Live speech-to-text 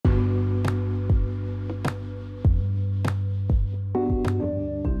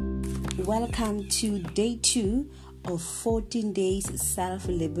welcome to day 2 of 14 days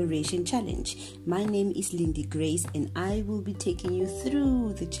self-liberation challenge. My name is Lindy Grace and I will be taking you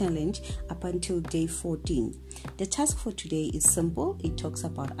through the challenge up until day 14. The task for today is simple. It talks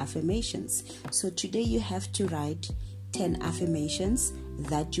about affirmations. So today you have to write 10 affirmations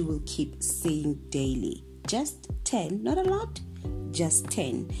that you will keep saying daily. Just 10, not a lot, just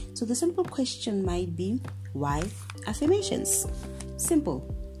 10. So the simple question might be, why affirmations?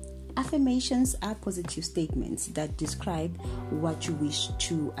 Simple. Affirmations are positive statements that describe what you wish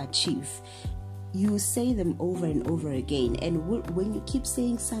to achieve. You say them over and over again, and when you keep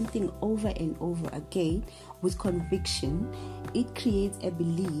saying something over and over again with conviction, it creates a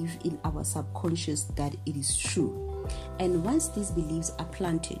belief in our subconscious that it is true. And once these beliefs are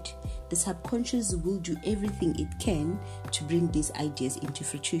planted, the subconscious will do everything it can to bring these ideas into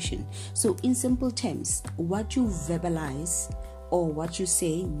fruition. So in simple terms, what you verbalize or what you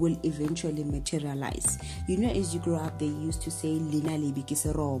say will eventually materialize. You know, as you grow up, they used to say "Lina libi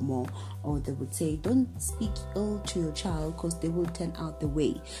kiseromo," or they would say, "Don't speak ill to your child because they will turn out the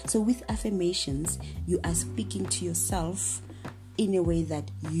way." So with affirmations, you are speaking to yourself in a way that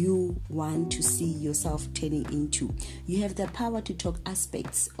you want to see yourself turning into. You have the power to talk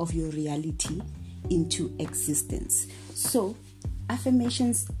aspects of your reality into existence. So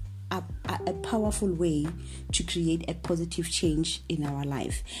affirmations are a powerful way to create a positive change in our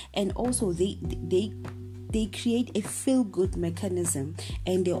life, and also they create a feel-good mechanism,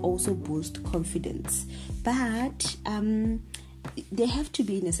 and they also boost confidence, but they have to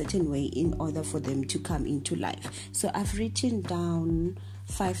be in a certain way in order for them to come into life. So I've written down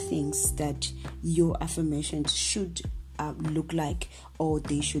 5 things that your affirmations should look like, or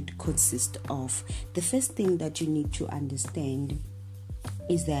they should consist of. The first thing that you need to understand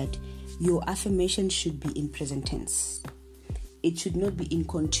is that your affirmation should be in present tense. It should not be in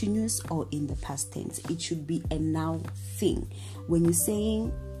continuous or in the past tense. It should be a now thing. When you're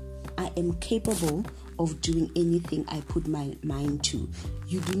saying, "I am capable of doing anything I put my mind to,"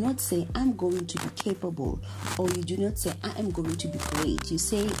 you do not say, "I'm going to be capable," or you do not say, "I am going to be great." You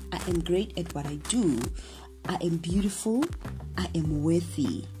say, "I am great at what I do. I am beautiful. I am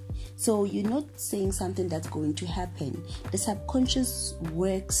worthy." So you're not saying something that's going to happen. The subconscious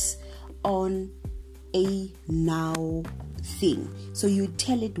works on a now thing. So you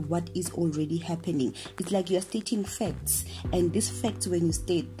tell it what is already happening. It's like you're stating facts, and these facts, when you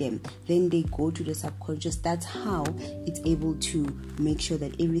state them, then they go to the subconscious. That's how it's able to make sure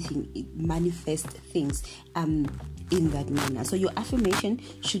that everything, it manifests things in that manner. So your affirmation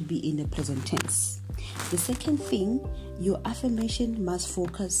should be in the present tense. The second thing, your affirmation must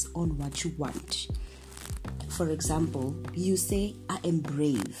focus on what you want. For example, you say, "I am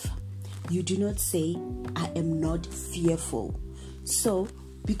brave." You do not say, "I am not fearful." So,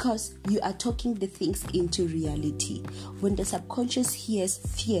 because you are talking the things into reality. When the subconscious hears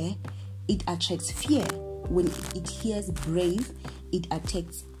fear, it attracts fear. When it hears brave, it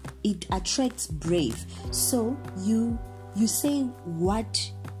attracts brave. So you say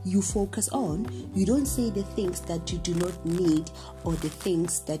what you focus on. You don't say the things that you do not need or the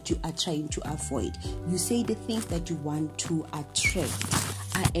things that you are trying to avoid. You say the things that you want to attract.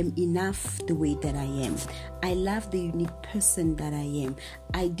 I am enough the way that I am. I love the unique person that I am.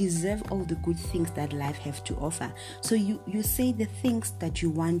 I deserve all the good things that life has to offer. So you say the things that you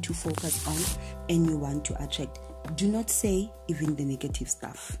want to focus on and you want to attract. Do not say even the negative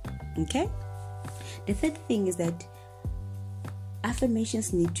stuff. Okay? The third thing is that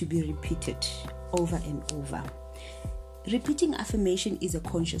affirmations need to be repeated over and over. Repeating affirmation is a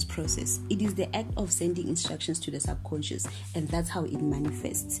conscious process. It is the act of sending instructions to the subconscious, and that's how it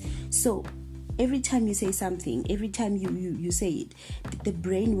manifests. So every time you say something, every time you say it, the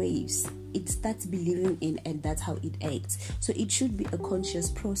brain waves, it starts believing in, and that's how it acts. So it should be a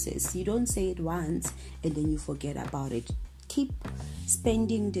conscious process. You don't say it once and then you forget about it. Keep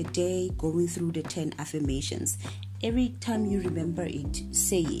spending the day going through the 10 affirmations. Every time you remember it,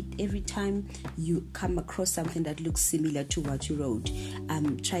 say it. Every time you come across something that looks similar to what you wrote,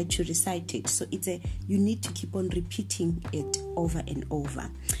 try to recite it. So you need to keep on repeating it over and over.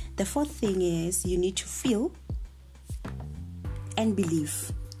 The fourth thing is you need to feel and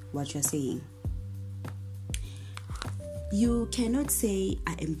believe what you're saying. You cannot say,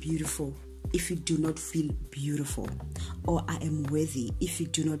 "I am beautiful," if you do not feel beautiful, or "I am worthy," if you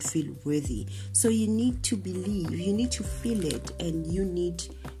do not feel worthy. So you need to believe, you need to feel it, and you need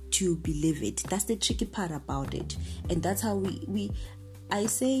to believe it. That's the tricky part about it, and that's how we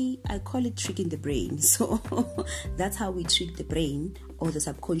I call it tricking the brain. So that's how we trick the brain or the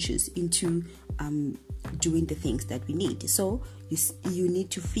subconscious into doing the things that we need. So you need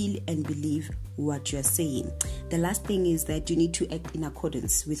to feel and believe what you're saying. The last thing is that you need to act in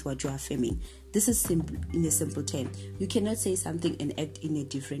accordance with what you're affirming. This is simple, in a simple term. You cannot say something and act in a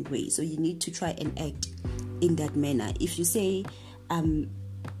different way. So you need to try and act in that manner. If you say, I've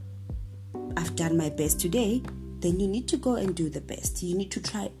done my best today, then you need to go and do the best. You need to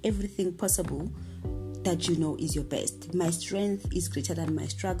try everything possible that you know is your best. My strength is greater than my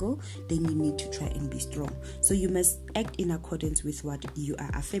struggle, then you need to try and be strong. So you must act in accordance with what you are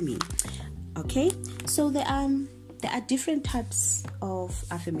affirming. Okay, so there are different types of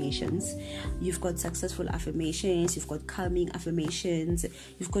affirmations. You've got successful affirmations, you've got calming affirmations,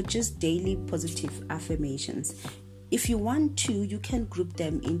 you've got just daily positive affirmations. If you want to, you can group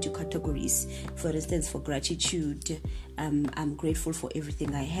them into categories. For instance, for gratitude, I'm grateful for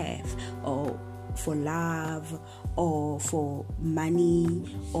everything I have, or for love, or for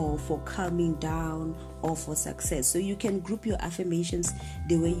money, or for calming down, or for success. So you can group your affirmations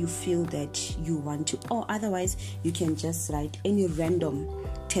the way you feel that you want to, or otherwise you can just write any random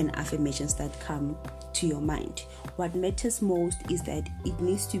 10 affirmations that come to your mind. What matters most is that it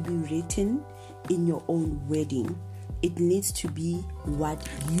needs to be written in your own wording. It needs to be what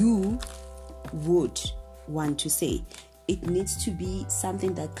you would want to say. It needs to be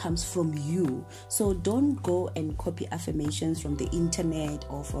something that comes from you. So don't go and copy affirmations from the internet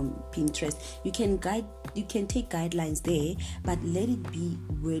or from Pinterest. You can take guidelines there, but let it be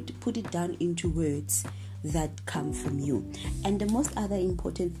put it down into words that come from you. And the most other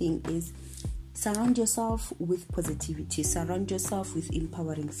important thing is surround yourself with positivity. Surround yourself with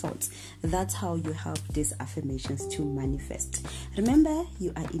empowering thoughts. That's how you help these affirmations to manifest. Remember,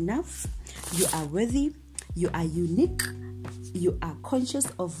 you are enough, you are worthy, you are unique, you are conscious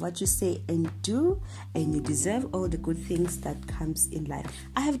of what you say and do, and you deserve all the good things that comes in life.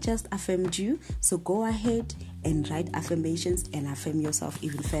 I have just affirmed you, so go ahead and write affirmations and affirm yourself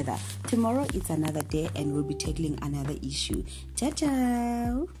even further. Tomorrow it's another day and we'll be tackling another issue. Ciao,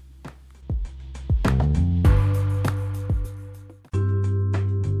 ciao.